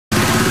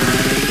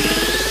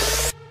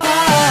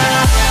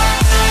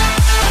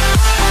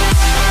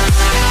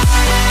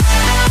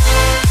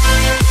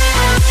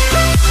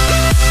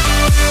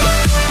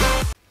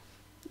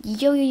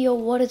Yo,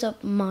 what is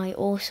up, my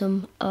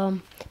awesome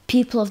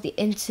people of the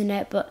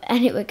internet? But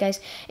anyway, guys,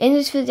 in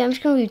this video I'm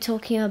just going to be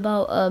talking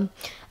about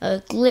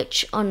a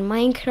glitch on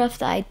Minecraft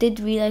that I did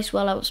realize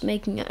while I was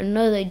making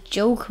another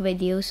joke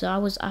video. So I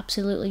was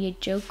absolutely a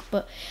joke,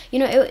 but you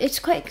know, it's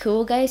quite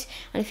cool, guys.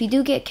 And if you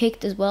do get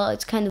kicked as well,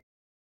 it's kind of,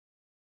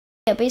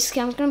 yeah,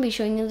 basically I'm going to be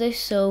showing you this.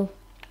 So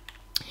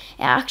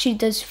it actually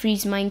does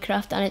freeze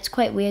Minecraft, and it's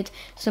quite weird,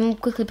 so I'm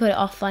gonna quickly put it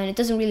offline. It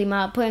doesn't really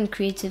matter, put it on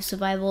creative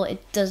survival,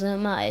 it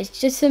doesn't matter, it's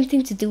just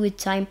something to do with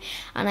time.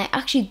 And I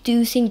actually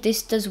do think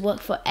this does work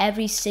for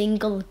every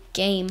single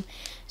game.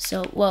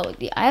 So, well,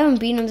 I haven't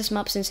been on this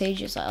map since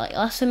ages. Like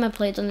last time I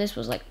played on this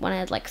was like when I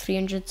had like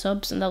 300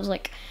 subs, and that was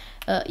like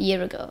a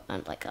year ago,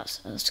 and like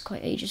that's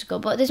quite ages ago.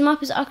 But this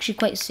map is actually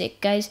quite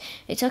sick, guys.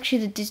 It's actually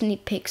the Disney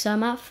Pixar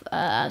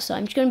map, so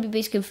I'm just gonna be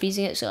basically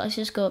freezing it. So let's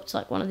just go up to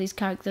like one of these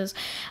characters,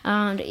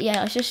 and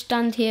yeah, let's just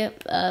stand here.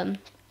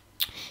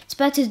 It's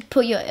better to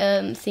put your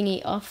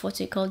thingy off, what's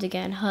it called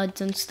again,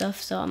 HUD and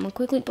stuff. So I'm gonna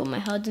quickly put my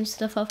HUD and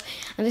stuff off.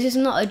 And this is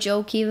not a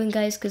joke even,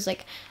 guys, because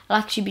like I'll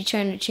actually be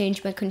trying to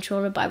change my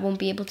controller, but I won't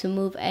be able to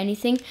move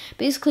anything.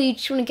 Basically, you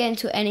just want to get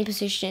into any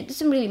position. It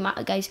doesn't really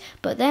matter, guys.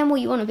 But then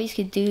what you want to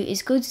basically do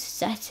is go to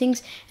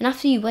settings, and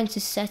after you went to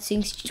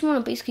settings, you just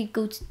want to basically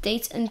go to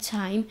date and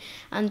time.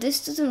 And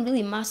this doesn't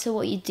really matter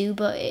what you do,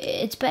 but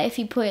it's better if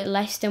you put it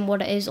less than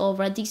what it is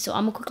already. So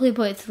I'm gonna quickly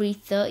put it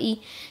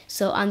 330.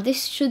 So, and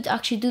this should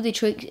actually do the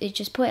trick. It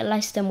just put it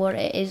less than what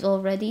it is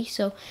already.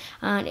 So,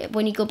 and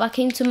when you go back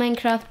into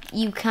Minecraft,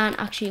 you can't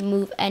actually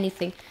move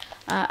anything.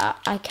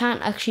 I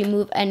can't actually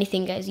move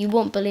anything, guys. You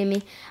won't believe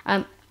me.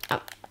 I'm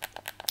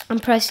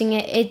pressing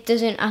it. It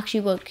doesn't actually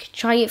work.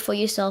 Try it for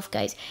yourself,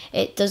 guys.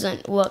 It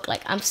doesn't work.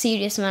 Like, I'm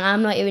serious, man.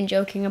 I'm not even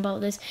joking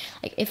about this.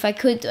 Like, if I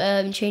could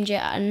change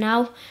it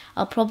now,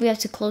 I'll probably have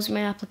to close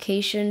my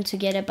application to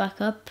get it back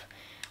up.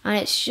 And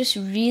it's just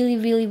really,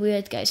 really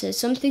weird, guys. It's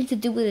something to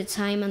do with the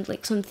time and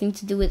like something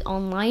to do with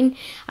online.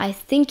 I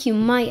think you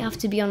might have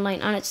to be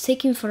online, and it's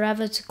taking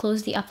forever to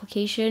close the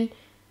application,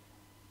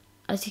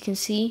 as you can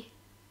see.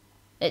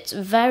 It's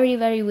very,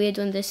 very weird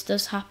when this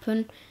does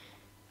happen.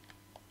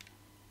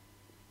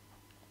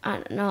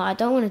 And no, I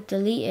don't want to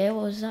delete it.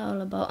 What was that all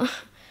about?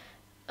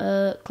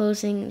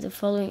 Closing the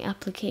following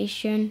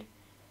application.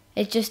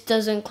 It just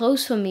doesn't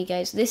close for me,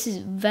 guys. This is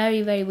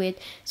very, very weird.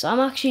 So I'm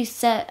actually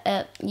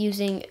set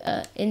using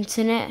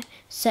internet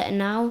set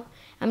now.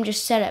 I'm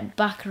just set it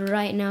back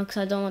right now because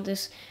I don't want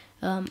this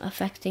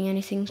affecting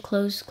anything.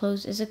 Close.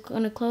 Is it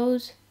gonna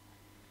close?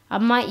 I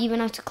might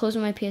even have to close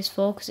my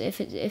PS4 because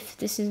if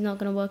this is not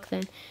gonna work,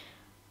 then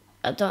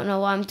I don't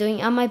know what I'm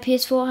doing. And my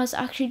PS4 has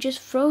actually just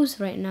froze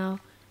right now.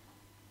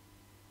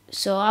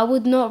 So I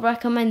would not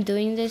recommend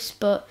doing this,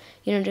 but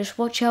you know, just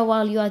watch out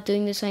while you are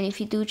doing this. And if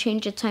you do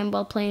change your time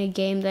while playing a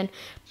game, then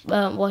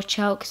watch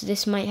out, because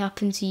this might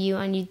happen to you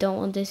and you don't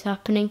want this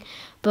happening.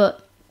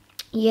 But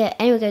yeah,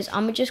 anyway, guys,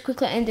 I'm gonna just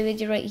quickly end the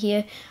video right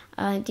here,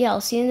 and yeah,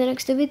 I'll see you in the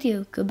next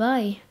video.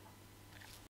 Goodbye.